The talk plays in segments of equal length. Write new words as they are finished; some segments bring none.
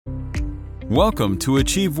Welcome to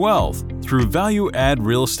Achieve Wealth through Value Add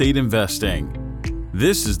Real Estate Investing.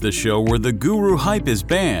 This is the show where the guru hype is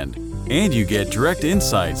banned and you get direct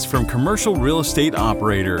insights from commercial real estate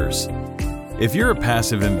operators. If you're a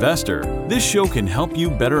passive investor, this show can help you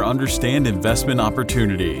better understand investment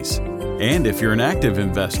opportunities. And if you're an active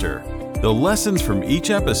investor, the lessons from each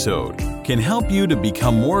episode can help you to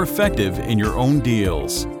become more effective in your own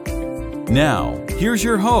deals. Now, here's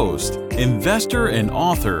your host, investor and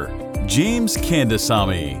author, James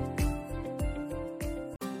Kandasamy.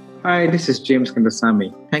 Hi, this is James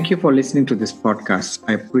Kandasamy. Thank you for listening to this podcast.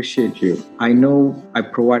 I appreciate you. I know I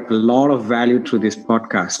provide a lot of value through this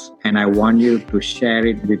podcast, and I want you to share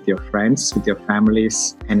it with your friends, with your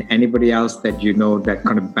families, and anybody else that you know that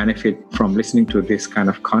kind of benefit from listening to this kind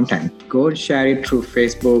of content. Go and share it through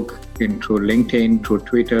Facebook, through LinkedIn, through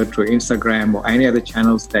Twitter, through Instagram, or any other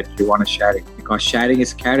channels that you want to share it, because sharing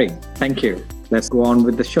is caring. Thank you. Let's go on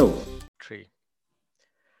with the show.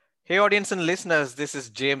 Hey, audience and listeners, this is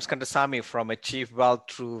James Kandasamy from Achieve Wealth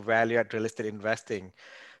through Value Add Real Estate Investing.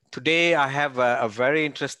 Today, I have a very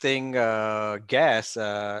interesting guest,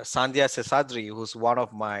 Sandhya Seshadri, who's one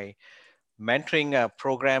of my mentoring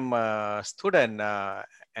program student,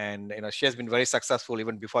 and she has been very successful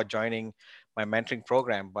even before joining my mentoring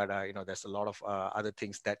program. But there's a lot of other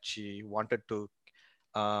things that she wanted to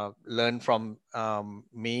learn from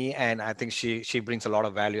me, and I think she brings a lot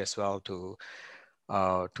of value as well to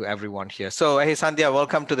everyone here. So, hey, Sandhya,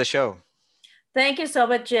 welcome to the show. Thank you so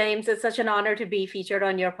much, James. It's such an honor to be featured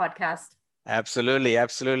on your podcast. Absolutely,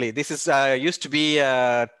 absolutely. This is used to be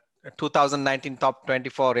 2019 top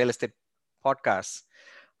 24 real estate podcasts.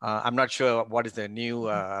 I'm not sure what is the new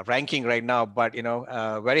ranking right now, but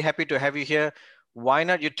very happy to have you here. Why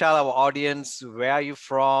not you tell our audience where are you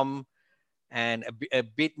from and a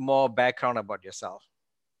bit more background about yourself?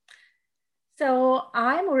 So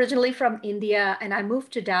I'm originally from India, and I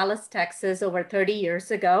moved to Dallas, Texas over 30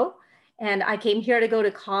 years ago. And I came here to go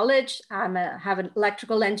to college. I have an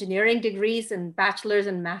electrical engineering degrees and bachelor's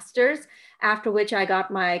and master's, after which I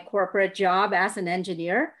got my corporate job as an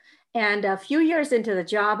engineer. And a few years into the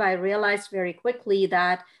job, I realized very quickly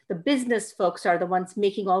that the business folks are the ones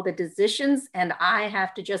making all the decisions, and I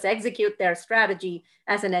have to just execute their strategy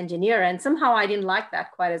as an engineer. And somehow I didn't like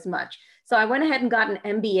that quite as much. So I went ahead and got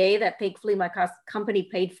an MBA that thankfully my company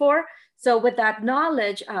paid for. So with that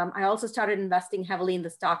knowledge, I also started investing heavily in the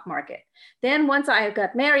stock market. Then once I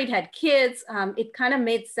got married, had kids, it kind of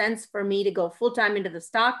made sense for me to go full-time into the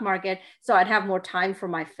stock market so I'd have more time for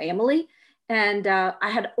my family. And I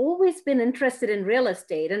had always been interested in real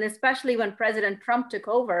estate. And especially when President Trump took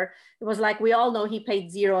over, it was like, we all know he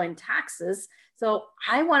paid zero in taxes. So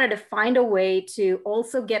I wanted to find a way to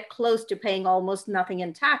also get close to paying almost nothing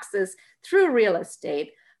in taxes through real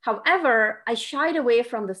estate. However, I shied away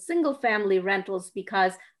from the single family rentals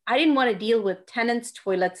because I didn't want to deal with tenants,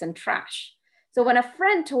 toilets, and trash. So when a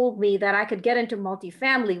friend told me that I could get into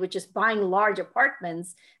multifamily, which is buying large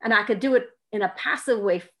apartments, and I could do it in a passive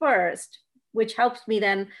way first, which helps me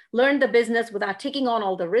then learn the business without taking on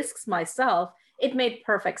all the risks myself, it made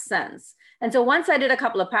perfect sense. And so once I did a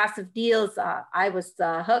couple of passive deals, I was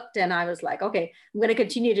hooked, and I was like, okay, I'm going to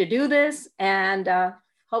continue to do this and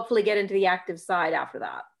hopefully get into the active side after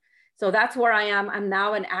that. So that's where I am. I'm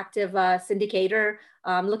now an active syndicator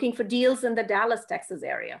looking for deals in the Dallas, Texas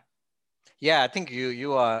area. Yeah, I think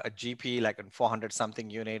you are a GP like in 400 something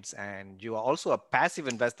units, and you are also a passive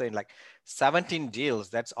investor in like 17 deals.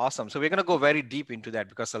 That's awesome. So we're going to go very deep into that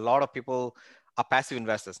because a lot of people are passive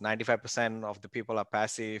investors. 95% of the people are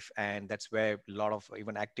passive, and that's where a lot of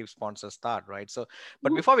even active sponsors start, right? So,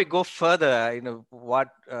 but before we go further, what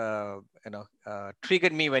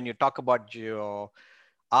triggered me when you talk about your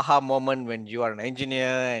aha moment when you are an engineer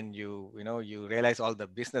and you realize all the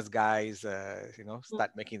business guys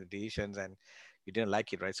start making the decisions and you didn't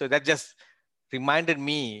like it, right? So that just reminded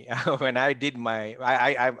me when I did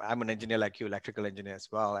I'm an engineer like you, electrical engineer as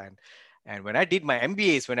well, and when I did my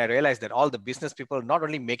MBAs, when I realized that all the business people not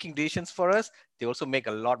only making decisions for us, they also make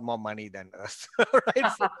a lot more money than us,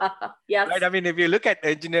 right? So, yes. Right. I mean, if you look at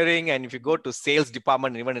engineering and if you go to sales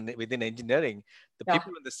department, even within engineering, the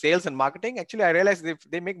people in the sales and marketing, actually, I realized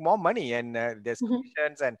they make more money and there's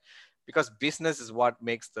commissions, and because business is what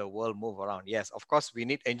makes the world move around. Yes, of course, we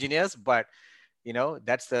need engineers, but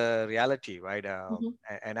that's the reality, right?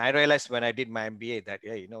 And I realized when I did my MBA that,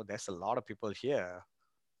 there's a lot of people here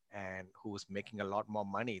and who's making a lot more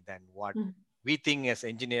money than what we think as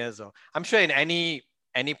engineers, or I'm sure in any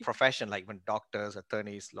profession, like when doctors,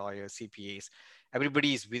 attorneys, lawyers, CPAs,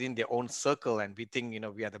 everybody is within their own circle, and we think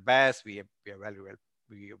we are the best. We are very well.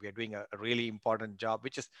 We are doing a really important job,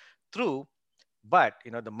 which is true. But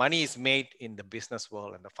the money is made in the business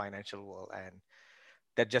world and the financial world, and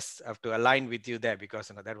that just have to align with you there,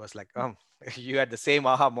 because that was like you had the same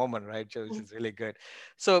aha moment, right? So this is really good.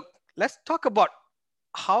 So let's talk about,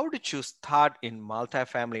 how did you start in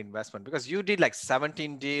multifamily investment? Because you did like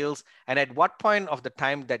 17 deals, and at what point of the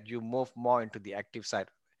time that you moved more into the active side?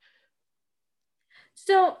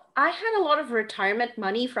 So I had a lot of retirement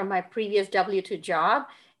money from my previous W-2 job,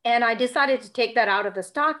 and I decided to take that out of the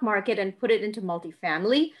stock market and put it into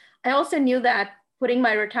multifamily. I also knew that putting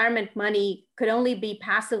my retirement money could only be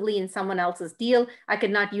passively in someone else's deal. I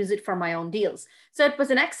could not use it for my own deals. So it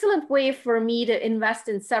was an excellent way for me to invest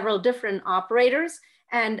in several different operators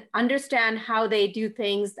and understand how they do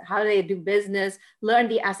things, how they do business, learn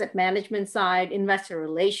the asset management side, investor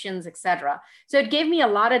relations, etc. So it gave me a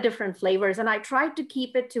lot of different flavors, and I tried to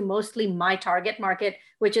keep it to mostly my target market,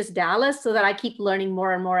 which is Dallas, so that I keep learning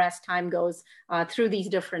more and more as time goes through these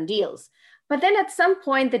different deals. But then at some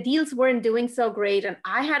point, the deals weren't doing so great, and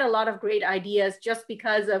I had a lot of great ideas just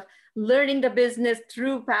because of learning the business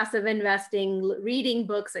through passive investing, reading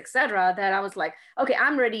books, etc., that I was like, okay,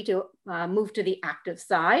 I'm ready to move to the active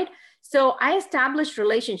side. So I established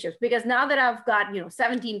relationships, because now that I've got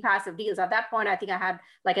 17 passive deals, at that point I think I had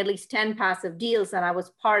like at least 10 passive deals, and I was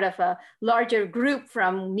part of a larger group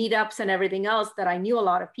from meetups and everything else that I knew a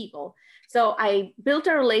lot of people. So I built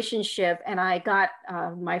a relationship, and I got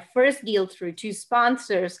my first deal through two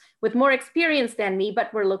sponsors with more experience than me,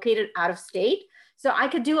 but were located out of state. So I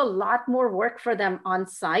could do a lot more work for them on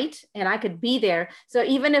site, and I could be there. So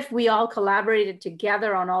even if we all collaborated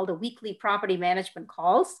together on all the weekly property management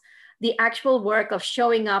calls, the actual work of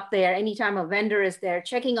showing up there anytime a vendor is there,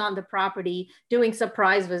 checking on the property, doing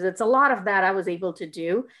surprise visits, a lot of that I was able to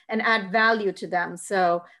do and add value to them.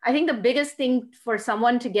 So I think the biggest thing for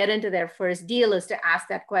someone to get into their first deal is to ask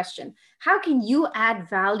that question. How can you add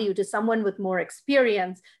value to someone with more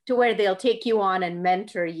experience to where they'll take you on and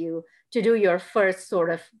mentor you to do your first sort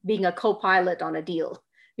of being a co-pilot on a deal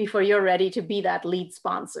before you're ready to be that lead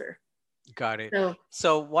sponsor? Got it.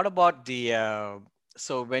 So what about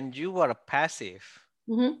so when you were a passive,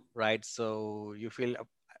 right? So you feel,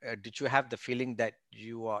 did you have the feeling that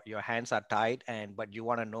your hands are tied but you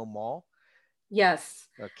want to know more? Yes.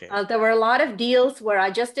 Okay. There were a lot of deals where I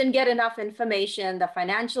just didn't get enough information. The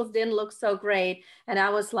financials didn't look so great. And I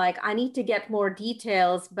was like, I need to get more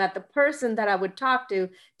details. But the person that I would talk to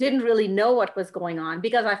didn't really know what was going on,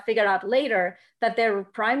 because I figured out later that their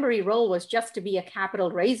primary role was just to be a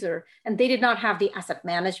capital raiser, and they did not have the asset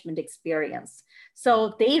management experience.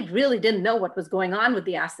 So they really didn't know what was going on with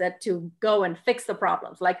the asset to go and fix the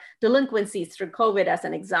problems, like delinquencies through COVID as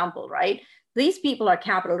an example, right? These people are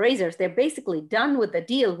capital raisers. They're basically done with the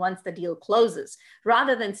deal once the deal closes,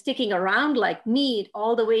 rather than sticking around like me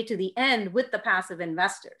all the way to the end with the passive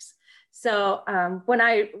investors. So when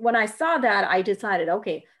I saw that, I decided,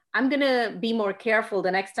 okay, I'm going to be more careful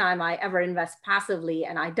the next time I ever invest passively.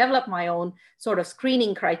 And I developed my own sort of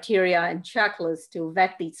screening criteria and checklist to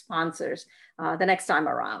vet these sponsors the next time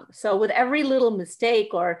around. So with every little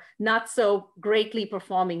mistake or not so greatly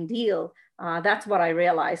performing deal, that's what I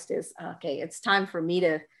realized is, okay, it's time for me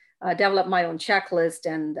to develop my own checklist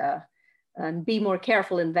and be more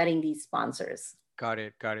careful in vetting these sponsors. Got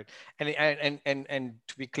it. And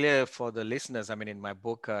to be clear for the listeners, I mean, in my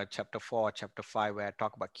book, chapter 4, chapter 5, where I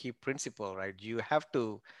talk about key principle, right? You have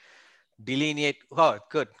to delineate. Oh,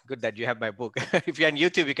 good that you have my book. If you're on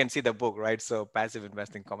YouTube, you can see the book, right? So Passive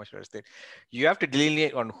Investing, Commercial Real Estate. You have to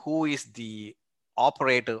delineate on who is the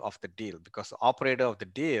operator of the deal, because the operator of the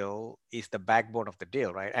deal is the backbone of the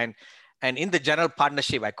deal, right? And in the general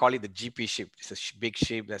partnership, I call it the GP ship. It's a big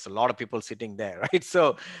ship. There's a lot of people sitting there, right?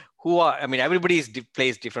 So everybody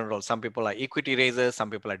plays different roles. Some people are equity raisers,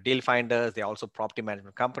 some people are deal finders. They're also property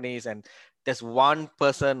management companies. And there's one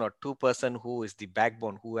person or two person who is the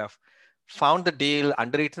backbone, who have found the deal,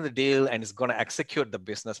 underwritten the deal, and is going to execute the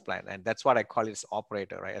business plan. And that's what I call it as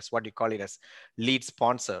operator, right? That's what you call it as lead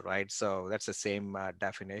sponsor, right? So that's the same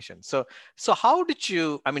definition. So how did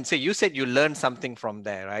you, say you said you learned something from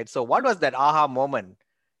there, right? So what was that aha moment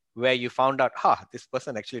where you found out, this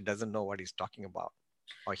person actually doesn't know what he's talking about,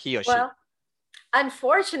 or he or she?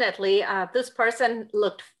 Unfortunately, this person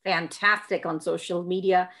looked fantastic on social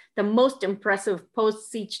media, the most impressive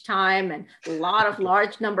posts each time, and a lot of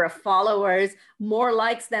large number of followers, more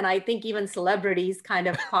likes than I think even celebrities, kind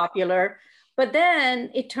of popular. But then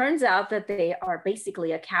it turns out that they are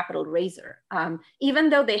basically a capital raiser. Even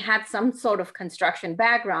though they had some sort of construction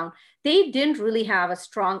background, they didn't really have a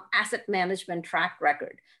strong asset management track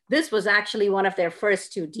record. This was actually one of their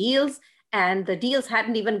first two deals. And the deals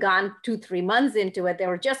hadn't even gone 2-3 months into it. They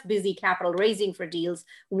were just busy capital raising for deals,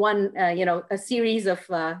 a series of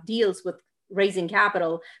deals with raising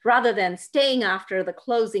capital rather than staying after the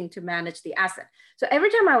closing to manage the asset. So every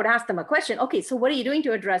time I would ask them a question, okay, so what are you doing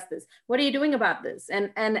to address this? What are you doing about this?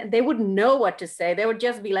 And they wouldn't know what to say. They would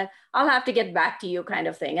just be like, I'll have to get back to you kind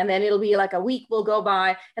of thing. And then it'll be like a week will go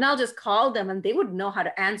by and I'll just call them and they wouldn't know how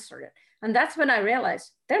to answer it. And that's when I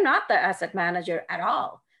realized they're not the asset manager at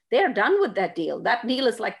all. They're done with that deal. That deal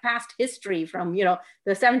is like past history from, the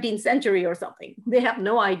 17th century or something. They have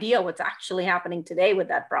no idea what's actually happening today with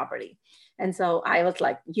that property. And so I was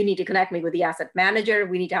like, you need to connect me with the asset manager.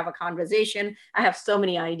 We need to have a conversation. I have so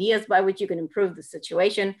many ideas by which you can improve the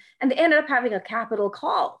situation. And they ended up having a capital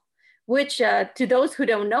call, which to those who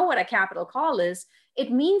don't know what a capital call is,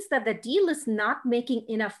 it means that the deal is not making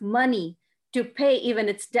enough money to pay even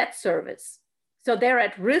its debt service. So they're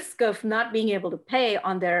at risk of not being able to pay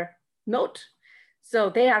on their note. So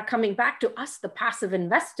they are coming back to us, the passive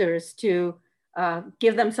investors, to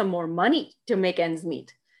give them some more money to make ends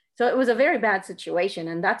meet. So it was a very bad situation.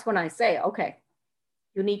 And that's when I say, okay,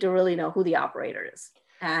 you need to really know who the operator is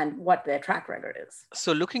and what their track record is.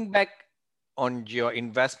 So looking back on your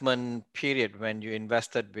investment period when you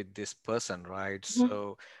invested with this person, right? Mm-hmm.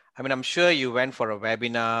 So, I mean, I'm sure you went for a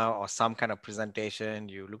webinar or some kind of presentation,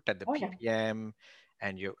 you looked at the PPM,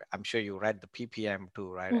 and I'm sure you read the PPM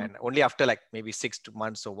too, right? Mm-hmm. And only after like maybe 6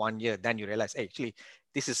 months or 1 year, then you realize, hey, actually,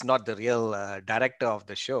 this is not the real director of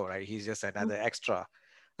the show, right? He's just another extra.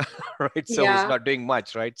 Right, so he's not doing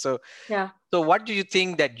much, right? So so what do you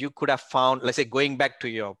think that you could have found, let's say going back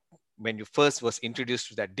to when you first was introduced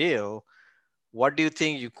to that deal, what do you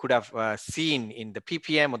think you could have seen in the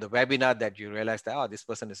PPM or the webinar that you realized that, oh, this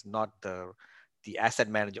person is not the asset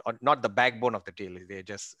manager or not the backbone of the deal, they're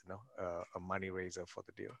just a money raiser for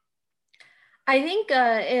the deal? I think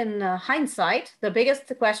in hindsight, the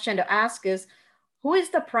biggest question to ask is, who is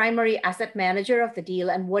the primary asset manager of the deal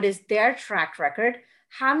and what is their track record?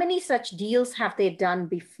 How many such deals have they done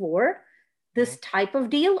before this type of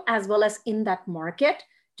deal, as well as in that market,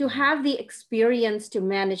 to have the experience to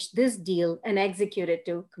manage this deal and execute it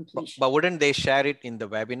to completion? But wouldn't they share it in the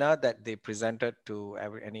webinar that they presented to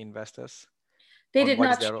any investors? They did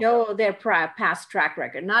not show their past track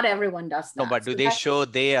record. Not everyone does that. No, but do they show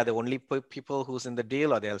they are the only people who's in the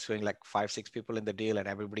deal, or they're showing like 5-6 people in the deal and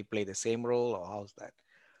everybody play the same role, or how's that?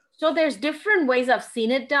 So there's different ways I've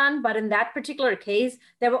seen it done, but in that particular case,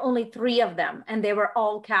 there were only 3 of them and they were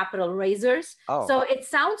all capital raisers. Oh. So it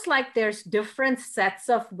sounds like there's different sets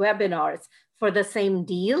of webinars for the same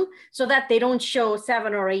deal so that they don't show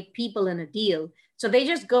 7 or 8 people in a deal. So they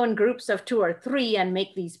just go in groups of 2 or 3 and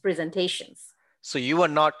make these presentations. So you were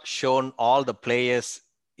not shown all the players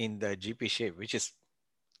in the GP shape, which is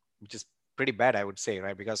pretty bad, I would say,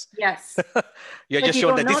 right? Because yes, you're just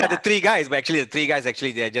shown that these are the 3 guys, but actually the 3 guys,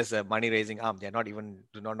 they're just a money raising arm. They're not even,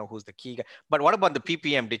 do not know who's the key guy. But what about the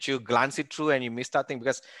PPM? Did you glance it through and you missed that thing?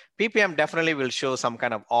 Because PPM definitely will show some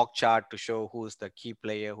kind of org chart to show who's the key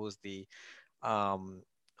player, who is the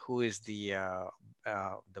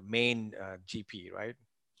main GP, right?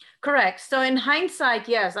 Correct. So in hindsight,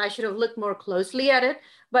 yes, I should have looked more closely at it.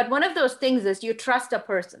 But one of those things is you trust a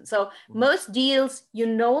person. So most deals,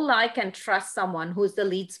 like and trust someone who's the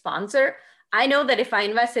lead sponsor. I know that if I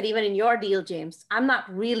invested even in your deal, James, I'm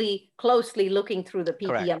not really closely looking through the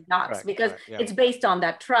PPM docs because it's based on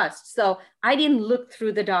that trust. So I didn't look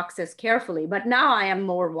through the docs as carefully, but now I am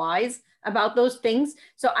more wise about those things.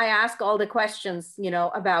 So I ask all the questions,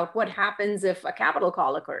 about what happens if a capital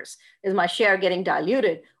call occurs. Is my share getting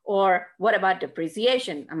diluted? Or what about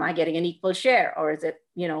depreciation? Am I getting an equal share? Or is it,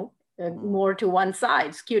 more to one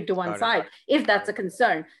side, skewed to one side, if that's a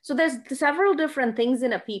concern? So there's several different things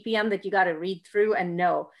in a PPM that you got to read through and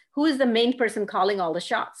know who is the main person calling all the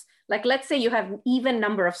shots. Like, let's say you have an even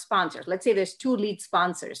number of sponsors. Let's say there's 2 lead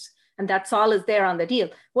sponsors and that's all is there on the deal.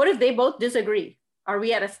 What if they both disagree? Are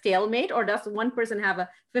we at a stalemate, or does one person have a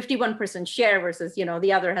 51% share versus,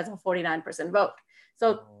 the other has a 49% vote?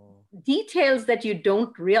 So details that you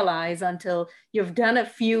don't realize until you've done a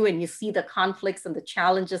few and you see the conflicts and the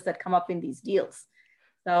challenges that come up in these deals.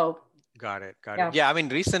 So got it. Yeah, I mean,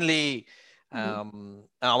 recently, I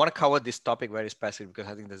want to cover this topic very specifically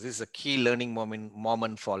because I think this is a key learning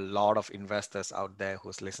moment for a lot of investors out there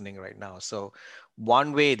who's listening right now. So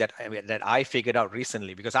one way that I figured out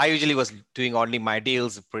recently, because I usually was doing only my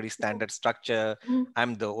deals, pretty standard structure.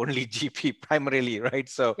 I'm the only GP primarily, right?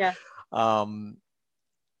 So,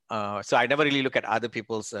 so I never really look at other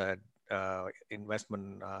people's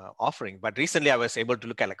investment offering. But recently I was able to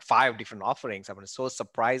look at like 5 different offerings. I mean, it's so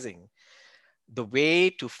surprising. The way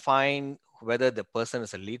to find whether the person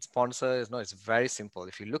is a lead sponsor. No, it's very simple.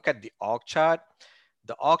 If you look at the org chart,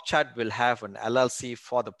 the org chart will have an LLC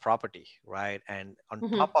for the property, right? And on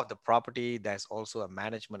top of the property, there's also a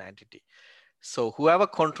management entity. So whoever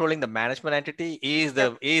controlling the management entity is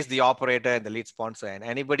the operator and the lead sponsor. And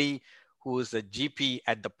anybody who's a GP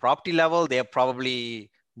at the property level, they're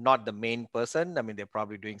probably not the main person. I mean, they're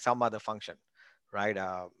probably doing some other function, right?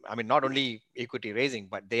 I mean, not only equity raising,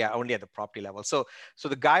 but they are only at the property level. So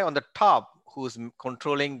the guy on the top who's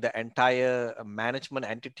controlling the entire management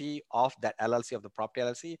entity of that LLC, of the property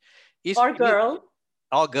LLC, is or girl.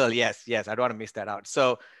 Or girl, yes. I don't want to miss that out.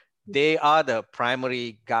 So they are the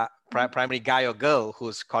primary guy or girl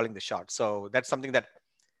who's calling the shot. So that's something that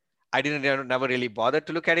I never really bothered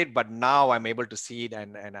to look at it, but now I'm able to see it,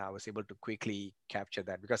 and I was able to quickly capture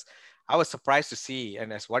that, because I was surprised to see,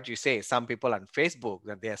 and as what you say, some people on Facebook,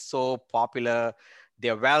 that they are so popular,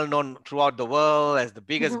 they're well known throughout the world as the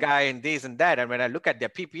biggest guy in this and that. And when I look at their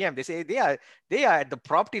PPM, they say they are at the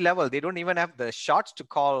property level. They don't even have the shots to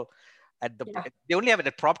call at the, they only have it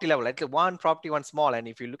at property level, like one property, one small. And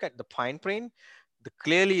if you look at the fine print,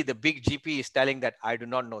 clearly the big GP is telling that I do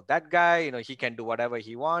not know that guy, you know, he can do whatever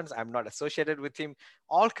he wants, I'm not associated with him.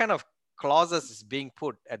 All kind of clauses is being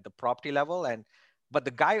put at the property level. But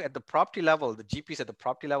the guy at the property level, the GPs at the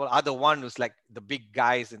property level, are the one who's like the big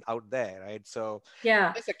guys out there, right? So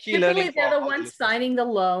that's a key typically learning. They're the ones signing the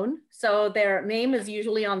loan, so their name is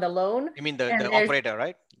usually on the loan. You mean the operator,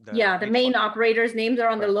 right? The main operator's names are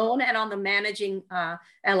on the loan and on the managing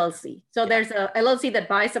LLC. So there's a LLC that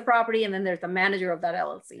buys the property, and then there's the manager of that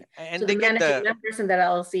LLC. And so the managing members in that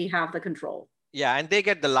LLC have the control. Yeah, and they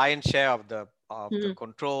get the lion's share of the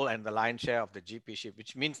control and the lion's share of the GP-ship,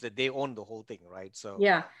 which means that they own the whole thing, right? So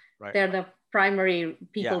they're the primary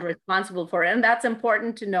people responsible for it. And that's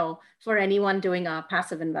important to know for anyone doing a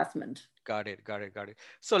passive investment. Got it.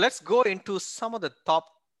 So let's go into some of the top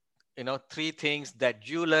 3 things that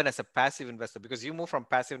you learn as a passive investor, because you move from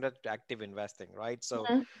passive investor to active investing, right? So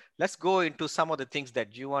let's go into some of the things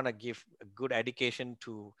that you want to give a good education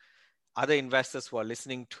to other investors who are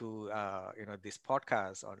listening to this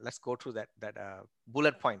podcast. Or let's go through that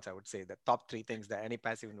bullet points. I would say the top 3 things that any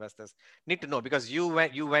passive investors need to know, because you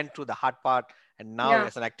went through the hard part, and now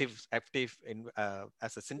as an active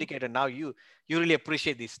as a syndicator, now you really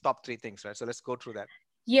appreciate these top 3 things, right? So let's go through that.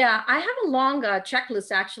 Yeah, I have a long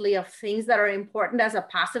checklist actually of things that are important as a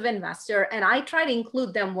passive investor, and I try to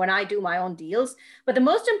include them when I do my own deals. But the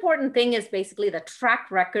most important thing is basically the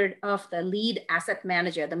track record of the lead asset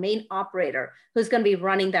manager, the main operator who's going to be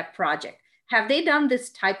running that project. Have they done this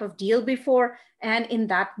type of deal before and in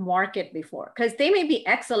that market before? Because they may be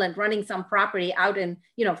excellent running some property out in,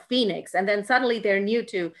 Phoenix, and then suddenly they're new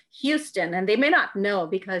to Houston, and they may not know,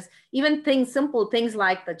 because even simple things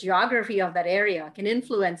like the geography of that area can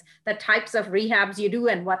influence the types of rehabs you do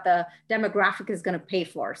and what the demographic is going to pay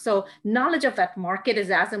for. So knowledge of that market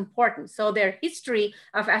is as important. So their history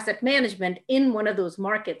of asset management in one of those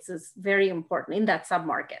markets is very important in that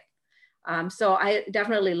submarket. So I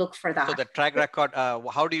definitely look for that. So the track record,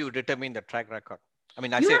 how do you determine the track record? I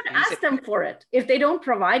mean, you have to ask them for it. If they don't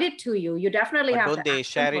provide it to you, you definitely have to ask them for it. Don't they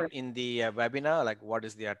share it in the webinar? Like, what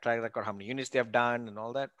is their track record? How many units they have done and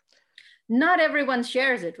all that? Not everyone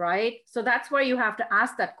shares it, right? So that's where you have to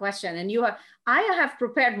ask that question. And I have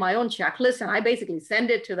prepared my own checklist, and I basically send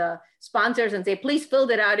it to the sponsors and say, please fill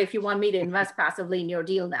that out if you want me to invest passively in your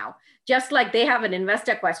deal now. Just like they have an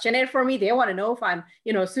investor questionnaire for me, they want to know if I'm,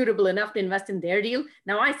 suitable enough to invest in their deal.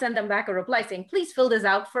 Now I send them back a reply saying, please fill this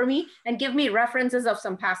out for me and give me references of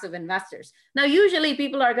some passive investors. Now, usually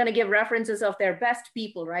people are going to give references of their best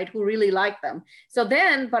people, right, who really like them. So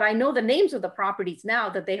then, but I know the names of the properties now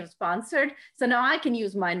that they have sponsored. So now I can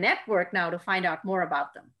use my network now to find out more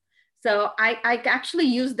about them. So I actually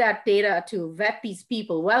use that data to vet these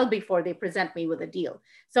people well before they present me with a deal.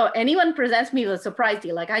 So anyone presents me with a surprise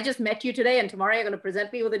deal, like I just met you today and tomorrow you're going to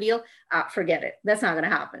present me with a deal, forget it. That's not going to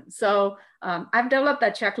happen. So I've developed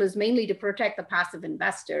that checklist mainly to protect the passive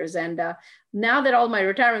investors. And now that all my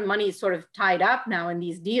retirement money is sort of tied up now in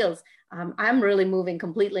these deals, I'm really moving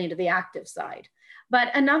completely into the active side. But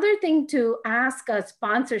another thing to ask a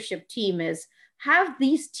sponsorship team is, have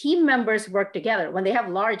these team members work together? When they have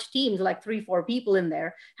large teams, like 3-4 people in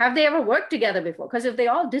there, have they ever worked together before? Because if they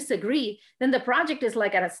all disagree, then the project is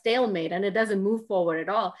like at a stalemate and it doesn't move forward at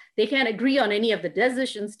all. They can't agree on any of the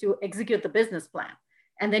decisions to execute the business plan.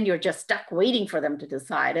 And then you're just stuck waiting for them to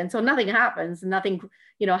decide. And so nothing happens,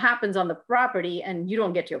 happens on the property, and you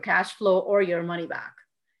don't get your cash flow or your money back.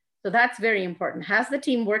 So that's very important. Has the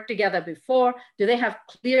team worked together before? Do they have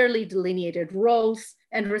clearly delineated roles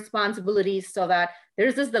and responsibilities so that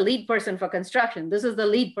this is the lead person for construction, this is the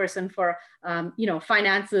lead person for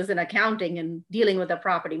finances and accounting and dealing with a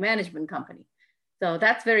property management company. So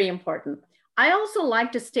that's very important. I also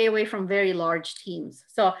like to stay away from very large teams.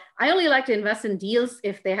 So I only like to invest in deals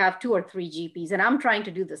if they have 2 or 3 GPs, and I'm trying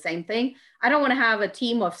to do the same thing. I don't want to have a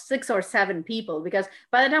team of 6 or 7 people, because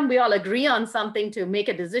by the time we all agree on something to make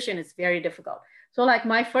a decision, it's very difficult. So like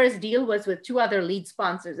my first deal was with 2 other lead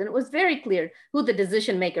sponsors, and it was very clear who the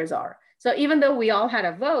decision makers are. So even though we all had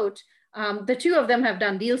a vote, the 2 of them have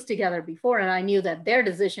done deals together before, and I knew that their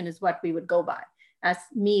decision is what we would go by, as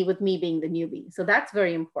me being the newbie. So that's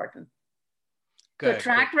very important. Good. So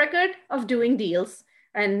track record of doing deals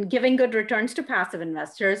and giving good returns to passive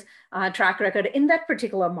investors, track record in that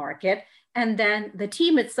particular market, and then the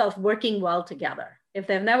team itself working well together. If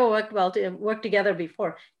they've never worked together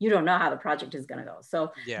before, you don't know how the project is going to go.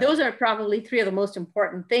 So those are probably 3 of the most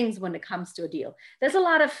important things when it comes to a deal. There's a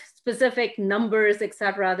lot of specific numbers, et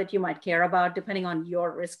cetera, that you might care about depending on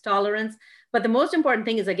your risk tolerance. But the most important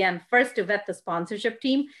thing is, again, first to vet the sponsorship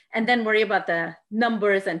team and then worry about the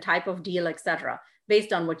numbers and type of deal, et cetera,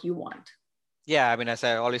 based on what you want. Yeah, I mean, as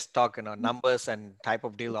I always talk, numbers and type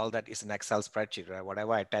of deal, all that is an Excel spreadsheet, right?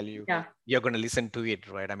 Whatever I tell you, you're going to listen to it,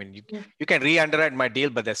 right? I mean, you can re-underwrite my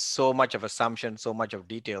deal, but there's so much of assumption, so much of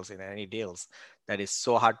details in any deals that is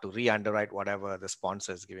so hard to re-underwrite whatever the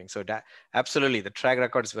sponsor is giving. So that absolutely, the track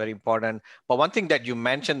record is very important. But one thing that you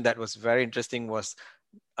mentioned that was very interesting was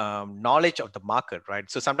knowledge of the market, right?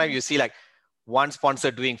 So sometimes you see like one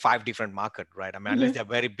sponsor doing 5 different market, right? I mean, unless they're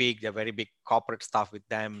very big corporate stuff with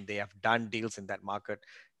them, they have done deals in that market.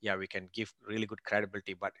 Yeah, we can give really good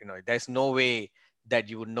credibility, but there's no way that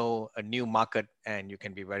you would know a new market and you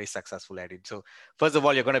can be very successful at it. So first of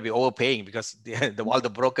all, you're going to be overpaying because all the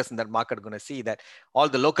brokers in that market are going to see that all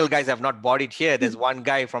the local guys have not bought it here. There's one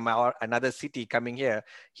guy from another city coming here.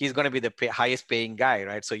 He's going to be the highest paying guy,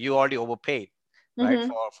 right? So you already overpaid.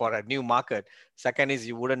 Right, for a new market. Second is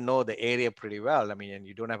you wouldn't know the area pretty well. I mean, and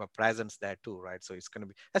you don't have a presence there too, right? So it's going to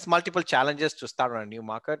be, that's multiple challenges to start on a new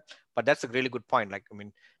market, but that's a really good point. Like, I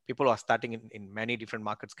mean, people who are starting in many different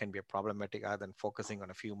markets can be a problematic other than focusing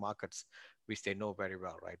on a few markets, which they know very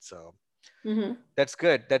well, right? So that's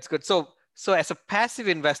good. That's good. So as a passive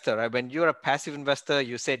investor, right, when you're a passive investor,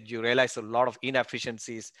 you said you realize a lot of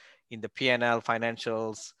inefficiencies in the P&L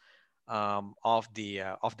financials, of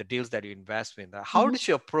the deals that you invest in. How did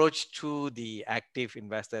you approach to the active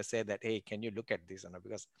investor? Say that, hey, can you look at this?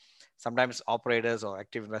 Because sometimes operators or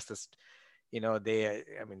active investors,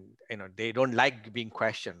 they don't like being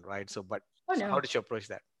questioned, right? So, but so how did you approach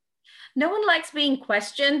that? No one likes being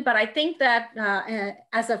questioned, but I think that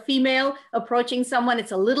as a female approaching someone,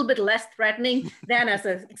 it's a little bit less threatening than as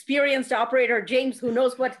an experienced operator, James, who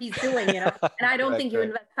knows what he's doing, And I don't think you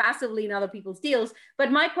invest passively in other people's deals.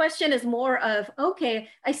 But my question is more of, okay,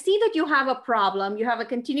 I see that you have a problem. You have a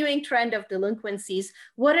continuing trend of delinquencies.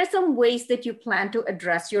 What are some ways that you plan to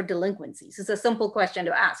address your delinquencies? It's a simple question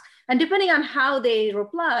to ask. And depending on how they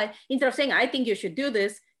reply, instead of saying, I think you should do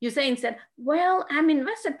this, you say instead, well, I'm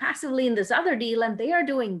invested passively in this other deal and they are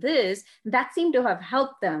doing this. That seemed to have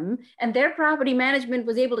helped them. And their property management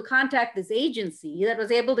was able to contact this agency that was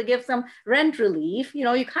able to give some rent relief.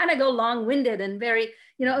 You kind of go long-winded and very,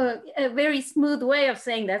 a very smooth way of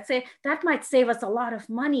saying that. Say, that might save us a lot of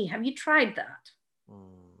money. Have you tried that?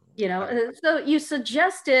 So you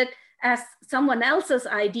suggest it as someone else's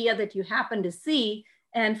idea that you happen to see,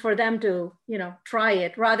 and for them to, try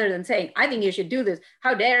it rather than saying, I think you should do this.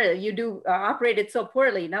 How dare you operate it so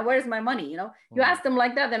poorly? Now, where's my money? You ask them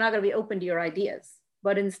like that, they're not going to be open to your ideas.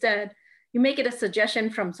 But instead, you make it a suggestion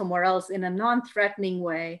from somewhere else in a non-threatening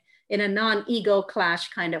way, in a non-ego clash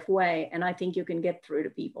kind of way. And I think you can get through to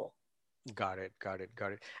people. Got it.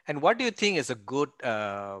 And what do you think is a good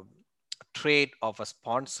trait of a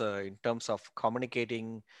sponsor in terms of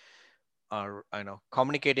communicating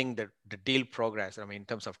communicating the deal progress? I mean, in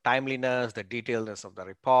terms of timeliness, the detailness of the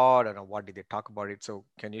report, and what did they talk about it? So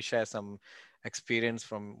can you share some experience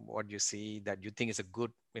from what you see that you think is a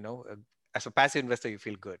good, as a passive investor, you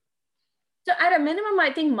feel good? So at a minimum,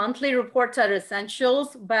 I think monthly reports are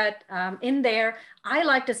essentials, but in there, I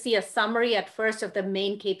like to see a summary at first of the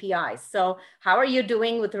main KPIs. So how are you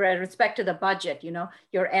doing with respect to the budget?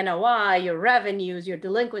 Your NOI, your revenues, your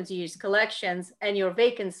delinquencies, collections, and your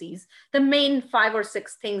vacancies, the main 5 or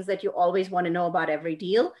 6 things that you always want to know about every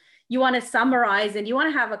deal. you want to summarize and you want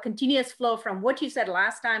to have a continuous flow from what you said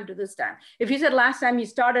last time to this time. If you said last time you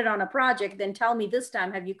started on a project, then tell me this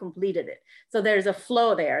time, have you completed it? So there's a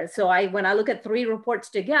flow there. So when I look at 3 reports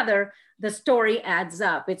together, the story adds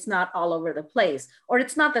up. It's not all over the place, or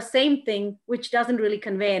it's not the same thing, which doesn't really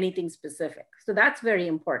convey anything specific. So that's very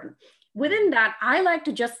important. Within that, I like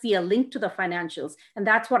to just see a link to the financials. And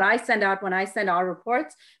that's what I send out when I send our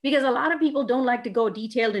reports, because a lot of people don't like to go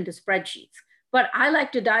detailed into spreadsheets. But I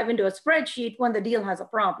like to dive into a spreadsheet when the deal has a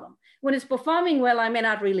problem. When it's performing well, I may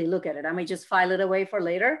not really look at it. I may just file it away for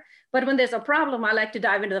later. But when there's a problem, I like to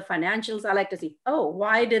dive into the financials. I like to see, oh,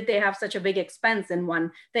 why did they have such a big expense in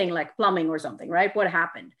one thing like plumbing or something, right? What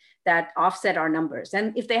happened that offset our numbers?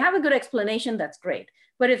 And if they have a good explanation, that's great.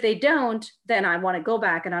 But if they don't, then I want to go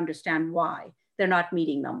back and understand why they're not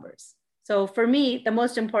meeting numbers. So for me, the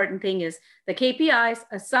most important thing is the KPIs,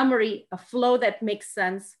 a summary, a flow that makes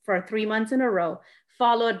sense for 3 months in a row,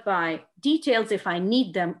 followed by details if I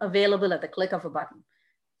need them available at the click of a button,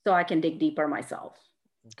 so I can dig deeper myself.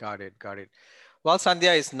 Got it. Well,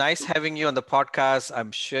 Sandhya, it's nice having you on the podcast.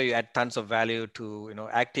 I'm sure you add tons of value to,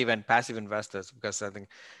 active and passive investors, because I think,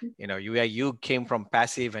 you came from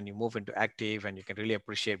passive and you move into active, and you can really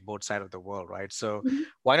appreciate both sides of the world, right? So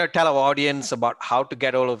why not tell our audience about how to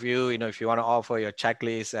get all of you, if you want to offer your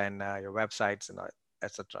checklist and your websites and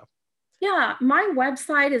etc. Yeah, my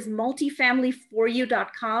website is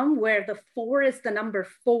multifamilyforyou.com, where the 4 is the number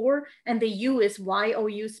 4 and the U is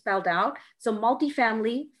YOU spelled out. So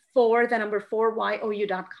multifamily for the number 4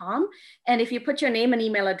 YOU.com. And if you put your name and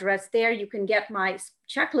email address there, you can get my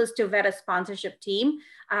checklist to vet a sponsorship team.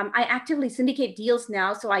 I actively syndicate deals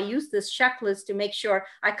now. So I use this checklist to make sure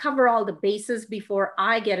I cover all the bases before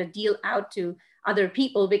I get a deal out to other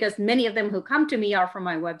people, because many of them who come to me are from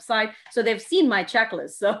my website. So they've seen my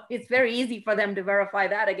checklist. So it's very easy for them to verify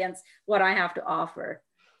that against what I have to offer.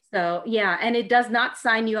 So yeah, and it does not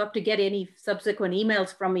sign you up to get any subsequent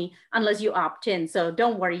emails from me unless you opt in. So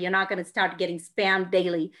don't worry, you're not going to start getting spammed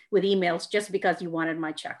daily with emails just because you wanted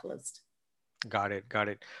my checklist. Got it.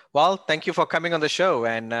 Well, thank you for coming on the show,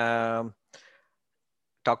 and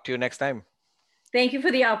talk to you next time. Thank you for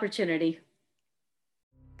the opportunity.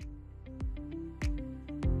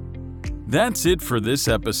 That's it for this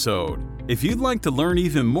episode. If you'd like to learn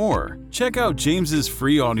even more, check out James's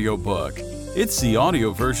free audiobook. It's the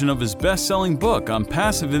audio version of his best-selling book on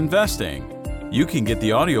passive investing. You can get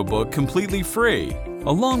the audiobook completely free,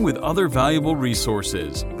 along with other valuable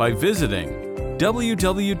resources, by visiting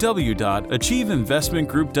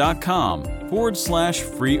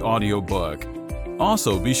www.achieveinvestmentgroup.com/free audiobook.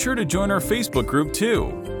 Also, be sure to join our Facebook group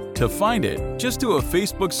too. To find it, just do a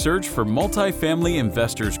Facebook search for Multifamily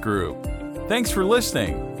Investors Group. Thanks for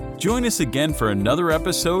listening. Join us again for another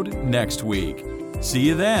episode next week. See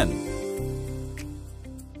you then.